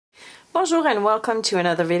Bonjour and welcome to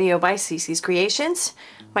another video by CeeCee's Creations.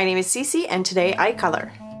 My name is CeeCee and today I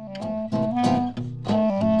color.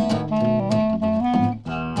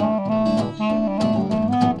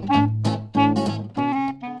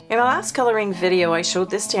 In my last coloring video I showed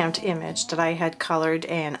this stamped image that I had colored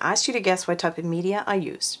and asked you to guess what type of media I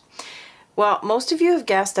used. Well, most of you have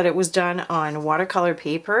guessed that it was done on watercolor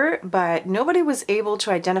paper, but nobody was able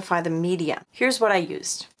to identify the media. Here's what I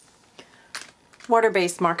used.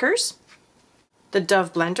 Water-based markers, the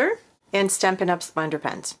Dove blender, and Stampin' Up's blender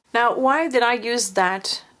pens. Now, why did I use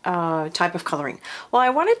that type of coloring? Well, I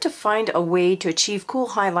wanted to find a way to achieve cool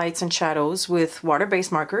highlights and shadows with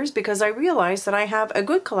water-based markers because I realized that I have a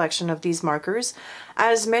good collection of these markers,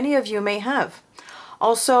 as many of you may have.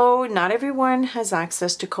 Also, not everyone has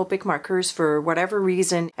access to Copic markers for whatever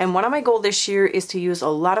reason, and one of my goals this year is to use a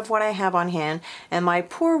lot of what I have on hand, and my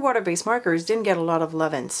poor water-based markers didn't get a lot of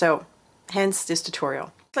love in, so hence this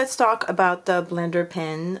tutorial. Let's talk about the blender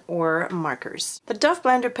pen or markers. The Dove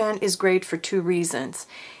blender pen is great for two reasons.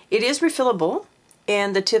 It is refillable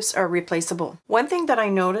and the tips are replaceable. One thing that I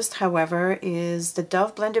noticed, however, is the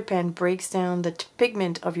Dove blender pen breaks down the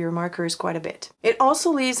pigment of your markers quite a bit. It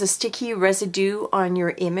also leaves a sticky residue on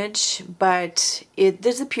your image, but it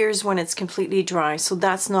disappears when it's completely dry, so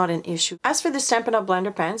that's not an issue. As for the Stampin' Up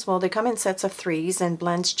blender pens, well, they come in sets of 3s and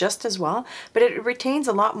blends just as well, but it retains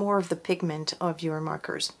a lot more of the pigment of your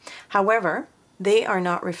markers. However, they are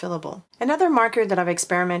not refillable. Another marker that I've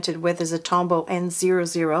experimented with is a Tombow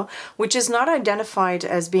N00, which is not identified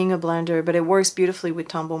as being a blender, but it works beautifully with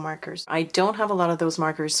Tombow markers. I don't have a lot of those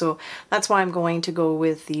markers, so that's why I'm going to go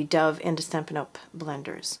with the Dove and the Stampin' Up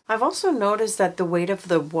blenders. I've also noticed that the weight of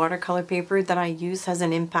the watercolor paper that I use has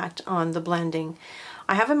an impact on the blending.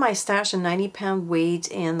 I have in my stash a 90-pound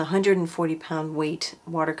weight and the 140-pound weight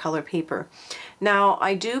watercolor paper. Now,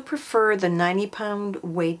 I do prefer the 90-pound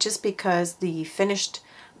weight just because the finished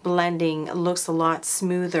blending looks a lot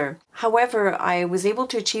smoother. However, I was able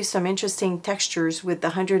to achieve some interesting textures with the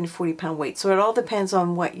 140-pound weight, so it all depends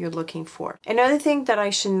on what you're looking for. Another thing that I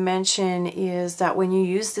should mention is that when you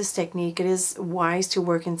use this technique, it is wise to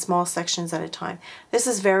work in small sections at a time. This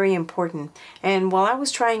is very important. And while I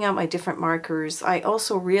was trying out my different markers, I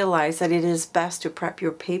also realized that it is best to prep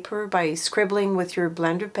your paper by scribbling with your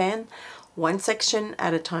blender pen one section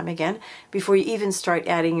at a time again before you even start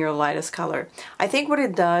adding your lightest color. I think what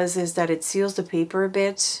it does is that it seals the paper a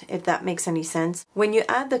bit, if that makes any sense. When you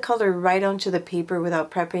add the color right onto the paper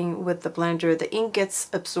without prepping with the blender, the ink gets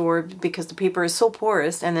absorbed because the paper is so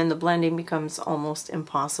porous, and then the blending becomes almost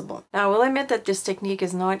impossible. Now, I will admit that this technique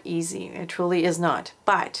is not easy. It truly is not,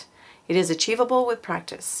 but it is achievable with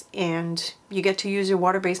practice, and you get to use your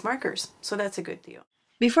water-based markers, so that's a good deal.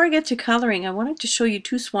 Before I get to coloring, I wanted to show you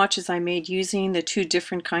two swatches I made using the two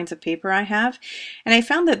different kinds of paper I have, and I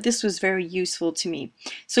found that this was very useful to me.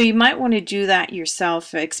 So you might want to do that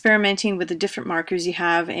yourself, experimenting with the different markers you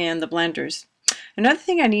have and the blenders. Another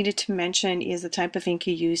thing I needed to mention is the type of ink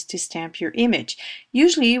you use to stamp your image.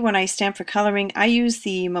 Usually when I stamp for coloring, I use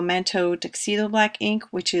the Memento Tuxedo Black ink,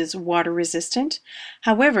 which is water resistant.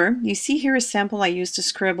 However, you see here a sample I used to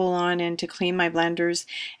scribble on and to clean my blenders,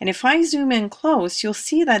 and if I zoom in close, you'll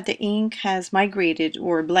see that the ink has migrated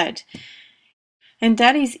or bled. And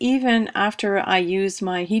that is even after I use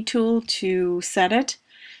my heat tool to set it.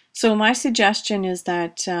 So my suggestion is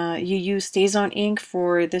that you use StazOn ink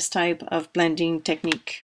for this type of blending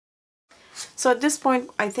technique. So at this point,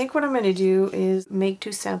 I think what I'm going to do is make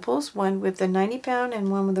two samples, one with the 90-pound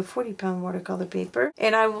and one with the 40-pound watercolor paper,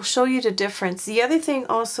 and I will show you the difference. The other thing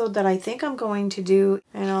also that I think I'm going to do,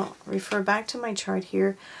 and I'll refer back to my chart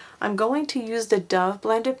here, I'm going to use the Dove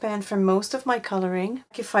blender pen for most of my coloring.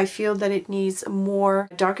 If I feel that it needs more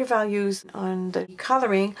darker values on the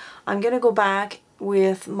coloring, I'm going to go back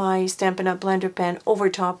with my Stampin' Up blender pen over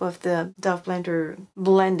top of the Dove blender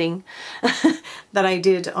blending that I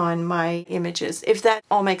did on my images, if that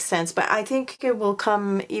all makes sense. But I think it will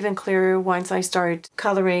come even clearer once I start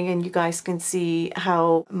coloring and you guys can see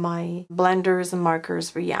how my blenders and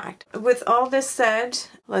markers react. With all this said,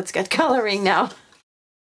 let's get coloring now.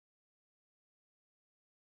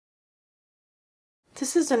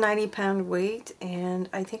 This is a 90-pound weight, and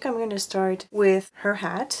I think I'm going to start with her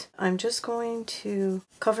hat. I'm just going to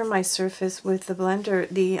cover my surface with the blender.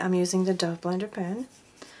 I'm using the Dove blender pen.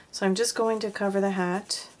 So I'm just going to cover the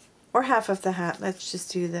hat, or half of the hat. Let's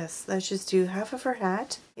just do this. Let's just do half of her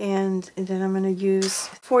hat. And then I'm going to use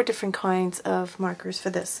 4 different kinds of markers for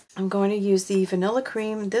this. I'm going to use the Vanilla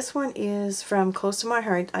Cream. This one is from Close to My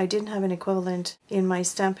Heart. I didn't have an equivalent in my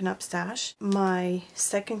Stampin' Up! Stash. My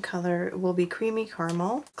second color will be Creamy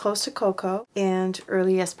Caramel, Close to Cocoa, and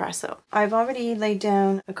Early Espresso. I've already laid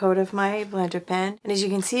down a coat of my blender pen, and as you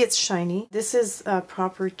can see, it's shiny. This is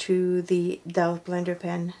proper to the Dove blender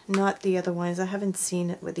pen, not the other ones. I haven't seen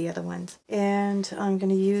it with the other ones. And I'm going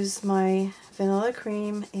to use my Vanilla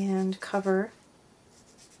Cream and cover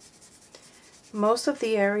most of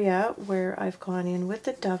the area where I've gone in with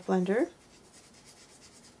the Dove blender.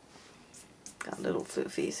 Got little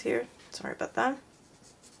floofies here, sorry about that.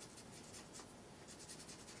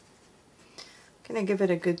 Gonna give it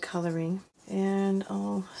a good coloring, and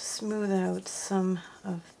I'll smooth out some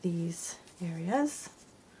of these areas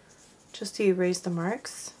just to erase the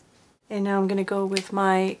marks. And now I'm gonna go with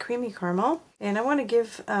my Creamy Caramel, and I want to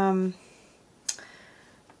give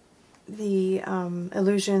the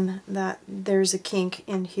illusion that there's a kink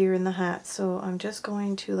in here in the hat. So I'm just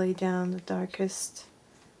going to lay down the darkest,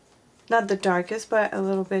 not the darkest, but a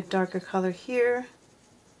little bit darker color here,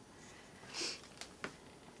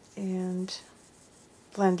 and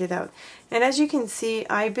blend it out. And as you can see,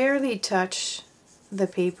 I barely touch the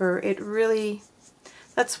paper. It really,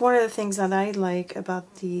 that's one of the things that I like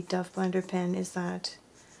about the Dove blender pen, is that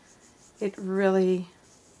it really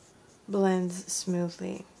blends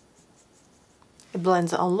smoothly. It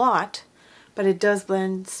blends a lot, but it does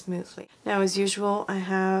blend smoothly. Now, as usual, I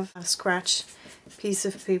have a scratch piece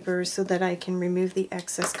of paper so that I can remove the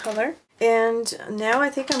excess color. And now I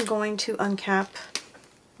think I'm going to uncap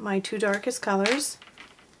my 2 darkest colors,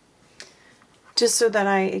 just so that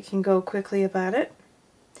I can go quickly about it.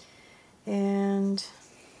 And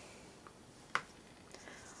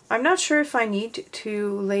I'm not sure if I need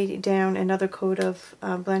to lay down another coat of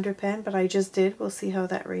blender pen, but I just did. We'll see how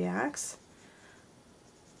that reacts.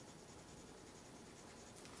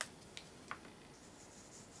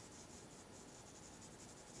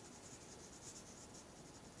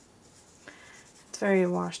 It's very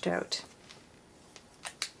washed out.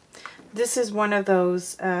 This is one of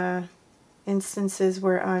those instances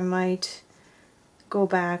where I might go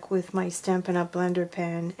back with my Stampin' Up! Blender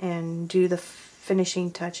pen and do the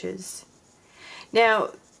finishing touches. Now,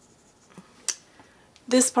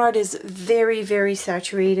 this part is very, very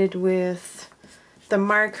saturated with the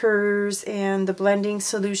markers and the blending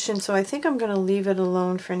solution, so I think I'm going to leave it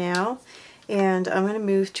alone for now. And I'm going to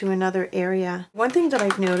move to another area. One thing that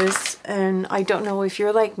I've noticed, and I don't know if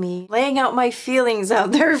you're like me, laying out my feelings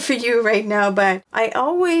out there for you right now, but I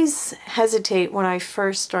always hesitate when I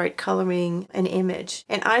first start coloring an image.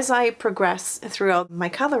 And as I progress throughout my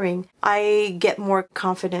coloring, I get more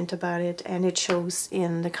confident about it, and it shows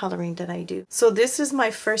in the coloring that I do. So this is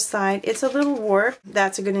my first side. It's a little warped.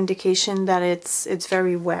 That's a good indication that it's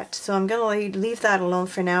very wet. So I'm going to leave that alone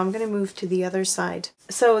for now. I'm going to move to the other side.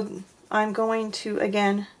 So I'm going to,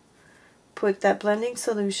 again, put that blending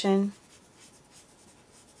solution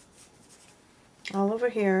all over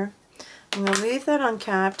here. I'm going to leave that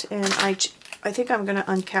uncapped, and I think I'm going to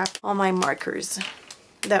uncap all my markers.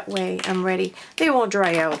 That way I'm ready. They won't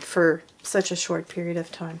dry out for such a short period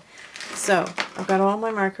of time. So I've got all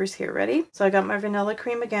my markers here ready. So I got my Vanilla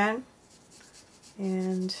Cream again,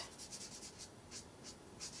 and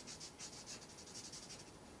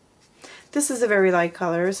this is a very light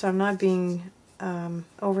color, so I'm not being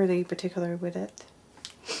overly particular with it.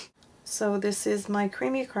 So this is my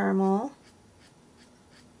Creamy Caramel.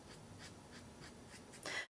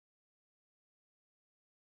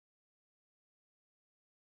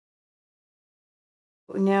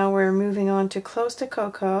 Now we're moving on to Close to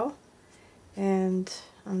Cocoa, and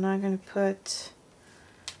I'm not going to put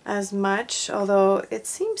as much, although it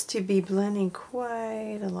seems to be blending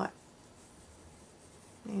quite a lot.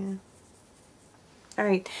 Yeah.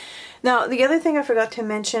 Alright, now the other thing I forgot to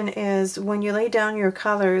mention is when you lay down your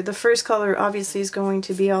color, the first color obviously is going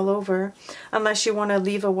to be all over, unless you want to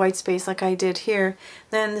leave a white space like I did here.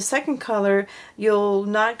 Then the second color, you'll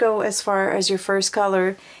not go as far as your first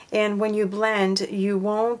color, and when you blend, you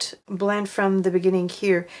won't blend from the beginning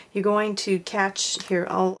here. You're going to catch here.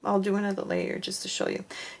 I'll do another layer just to show you.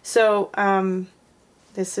 So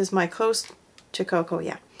this is my Close to Cocoa,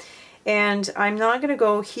 yeah. And I'm not going to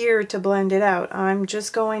go here to blend it out. I'm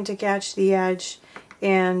just going to catch the edge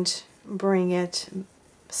and bring it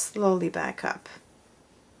slowly back up.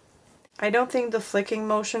 I don't think the flicking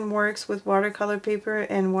motion works with watercolor paper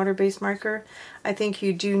and water-based marker. I think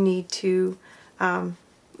you do need to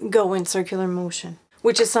go in circular motion,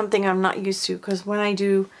 which is something I'm not used to, because when I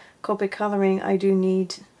do Copic coloring, I do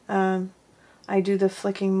need, I do the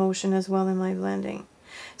flicking motion as well in my blending.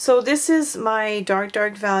 So this is my dark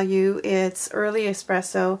value. It's early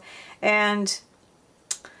espresso, and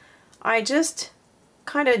I just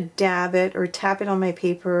kind of dab it or tap it on my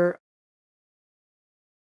paper.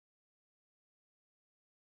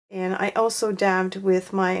 And I also dabbed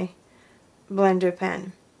with my blender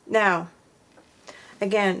pen. Now,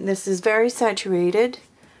 again, this is very saturated.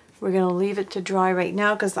 We're going to leave it to dry right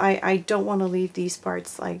now because I don't want to leave these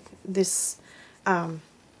parts like this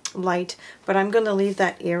light, but I'm going to leave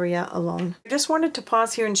that area alone. I just wanted to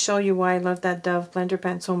pause here and show you why I love that Dove blender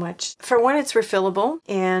pen so much. For one, it's refillable,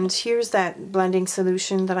 and here's that blending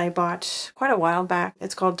solution that I bought quite a while back.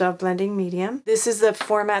 It's called Dove Blending Medium. This is the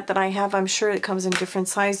format that I have. I'm sure it comes in different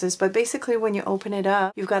sizes, but basically when you open it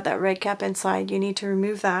up, you've got that red cap inside. You need to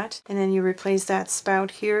remove that, and then you replace that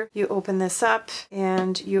spout here. You open this up,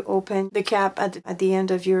 and you open the cap at the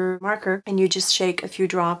end of your marker, and you just shake a few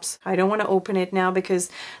drops. I don't want to open it now because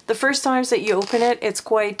the first times that you open it, it's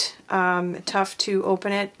quite tough to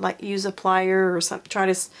open it, like use a plier or something,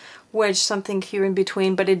 try to wedge something here in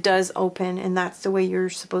between, but it does open, and that's the way you're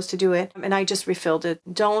supposed to do it. And I just refilled it.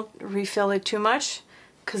 Don't refill it too much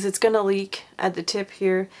because it's gonna leak at the tip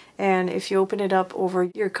here, and if you open it up over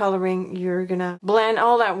your coloring, you're gonna blend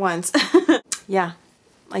all at once. Yeah.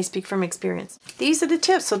 I speak from experience. These are the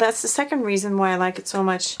tips, so that's the second reason why I like it so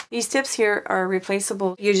much. These tips here are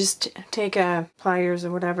replaceable. You just take a pliers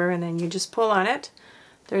or whatever, and then you just pull on it.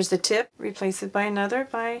 There's the tip. Replace it by another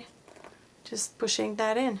by just pushing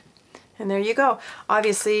that in. And there you go.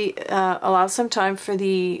 Obviously, allow some time for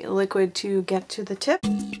the liquid to get to the tip.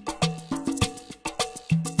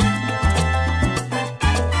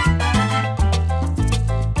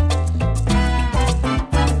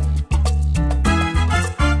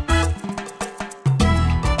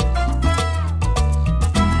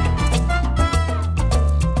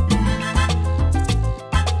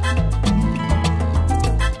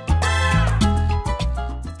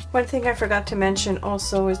 One thing I forgot to mention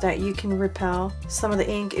also is that you can repel some of the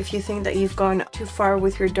ink if you think that you've gone too far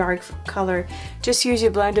with your dark color. Just use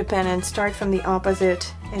your blender pen and start from the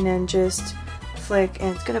opposite, and then just flick,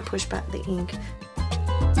 and it's going to push back the ink.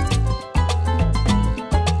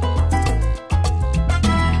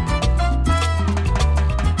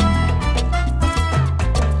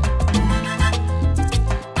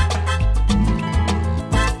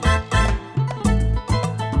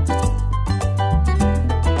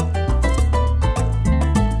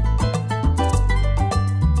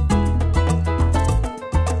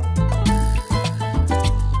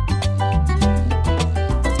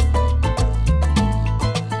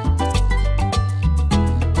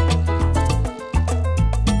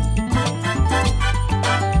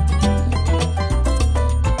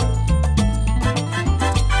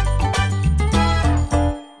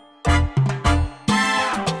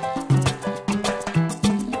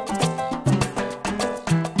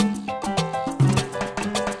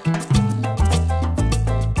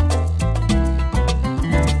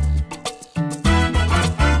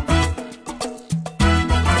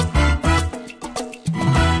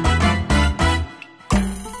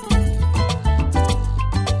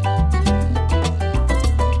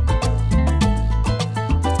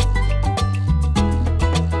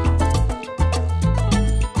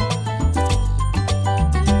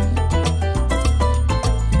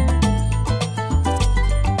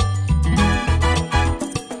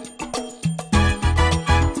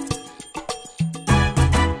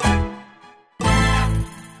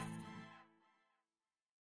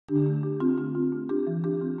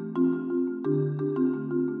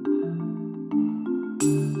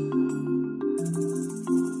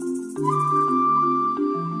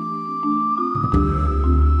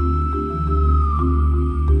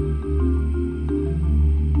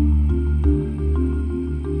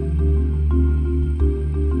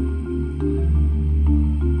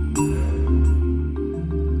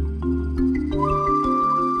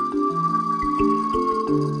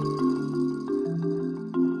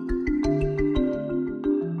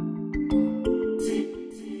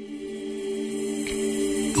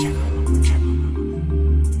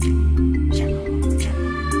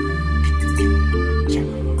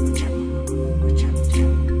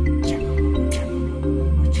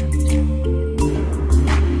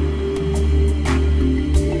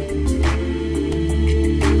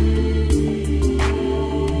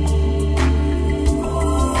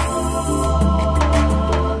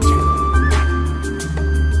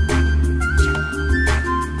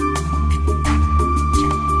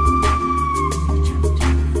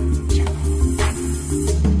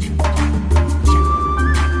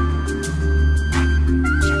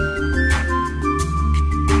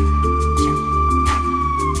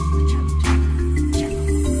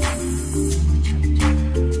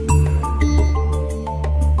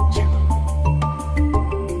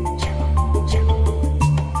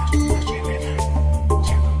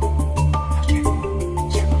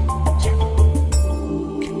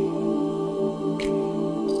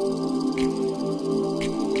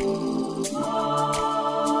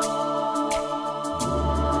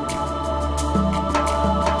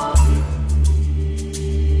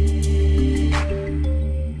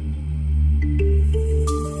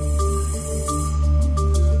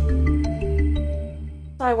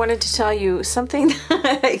 I wanted to tell you something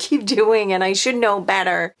that I keep doing and I should know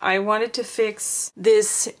better. I wanted to fix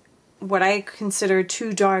this, what I consider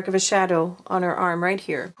too dark of a shadow on her arm right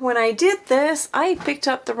here. When I did this, I picked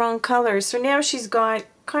up the wrong color. So now she's got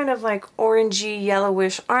kind of like orangey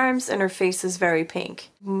yellowish arms and her face is very pink.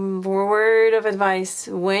 Word of advice,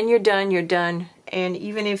 when you're done, you're done. And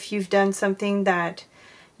even if you've done something that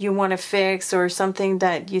you want to fix or something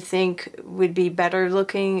that you think would be better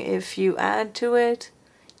looking if you add to it,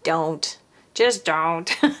 don't. Just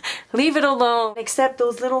don't. Leave it alone. Accept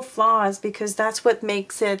those little flaws because that's what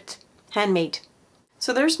makes it handmade.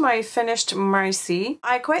 So there's my finished Marci.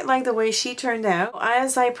 I quite like the way she turned out.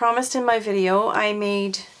 As I promised in my video, I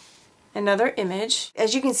made another image.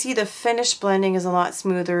 As you can see, the finished blending is a lot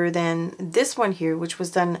smoother than this one here, which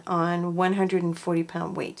was done on 140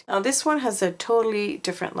 pound weight. Now this one has a totally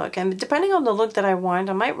different look, and depending on the look that I want,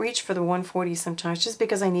 I might reach for the 140 sometimes just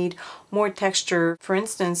because I need more texture. For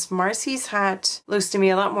instance, Marci's hat looks to me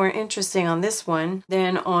a lot more interesting on this one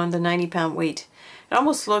than on the 90 pound weight. It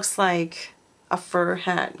almost looks like a fur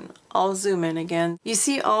hat. I'll zoom in again. You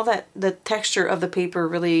see all that the texture of the paper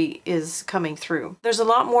really is coming through. There's a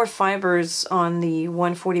lot more fibers on the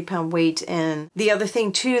 140 pound weight, and the other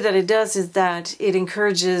thing too that it does is that it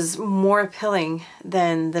encourages more pilling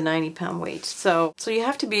than the 90 pound weight. So you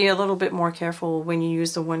have to be a little bit more careful when you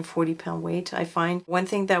use the 140 pound weight. I find one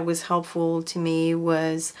thing that was helpful to me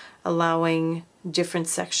was allowing different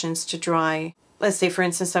sections to dry. Let's say, for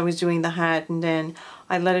instance, I was doing the hat and then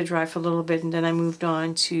I let it dry for a little bit and then I moved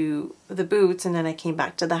on to the boots and then I came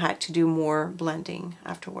back to the hat to do more blending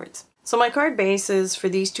afterwards. So my card bases for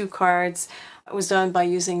these two cards was done by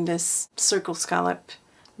using this circle scallop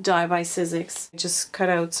die by CeeCee. Just cut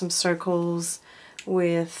out some circles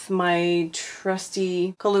with my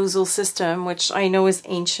trusty collusal system, which I know is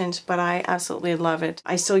ancient, but I absolutely love it.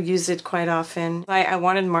 I still use it quite often. I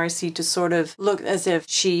wanted Marci to sort of look as if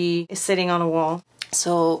she is sitting on a wall.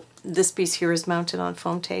 So this piece here is mounted on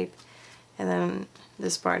foam tape, and then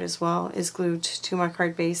this part as well is glued to my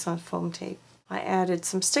card base on foam tape. I added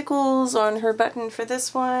some stickles on her button for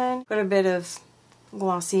this one. Put a bit of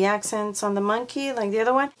glossy accents on the monkey like the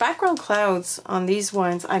other one. Background clouds on these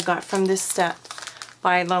ones I got from this set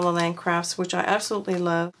by La La Land Crafts, which I absolutely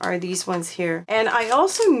love, are these ones here. And I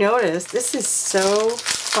also noticed, this is so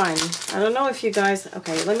fun. I don't know if you guys,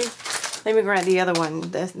 okay, let me grab the other one.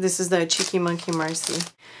 This is the Cheeky Monkey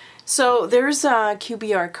Marci. So there's a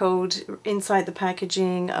QBR code inside the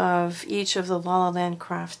packaging of each of the La La Land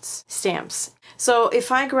Crafts stamps. So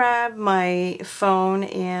if I grab my phone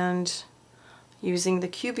and using the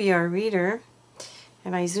QBR reader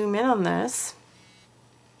and I zoom in on this,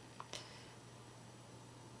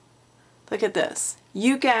 look at this.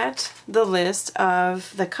 You get the list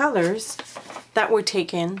of the colors that were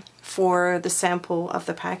taken for the sample of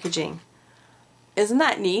the packaging. Isn't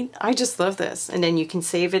that neat? I just love this. And then you can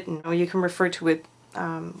save it and you can refer to it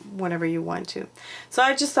whenever you want to. So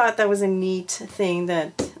I just thought that was a neat thing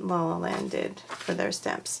that La La Land did for their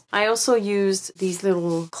stamps. I also used these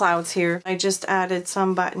little clouds here. I just added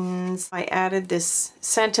some buttons. I added this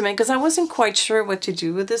sentiment because I wasn't quite sure what to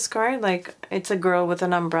do with this card. Like, it's a girl with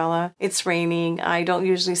an umbrella. It's raining. I don't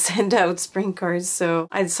usually send out spring cards, so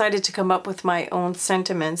I decided to come up with my own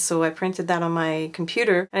sentiments. So I printed that on my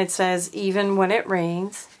computer, and it says, even when it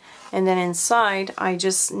rains. And then inside, I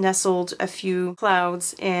just nestled a few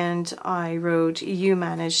clouds and I wrote, you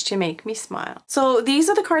managed to make me smile. So these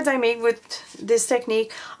are the cards I made with this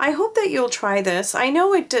technique. I hope that you'll try this. I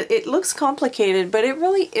know it looks complicated, but it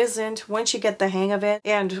really isn't once you get the hang of it.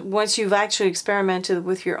 And once you've actually experimented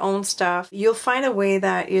with your own stuff, you'll find a way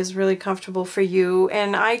that is really comfortable for you.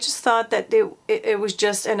 And I just thought that it was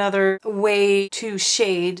just another way to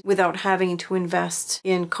shade without having to invest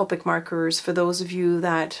in Copic markers for those of you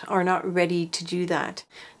that are not ready to do that.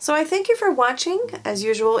 So I thank you for watching. As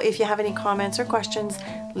usual, if you have any comments or questions,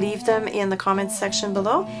 leave them in the comments section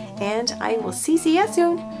below, and I will see you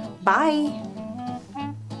soon. Bye!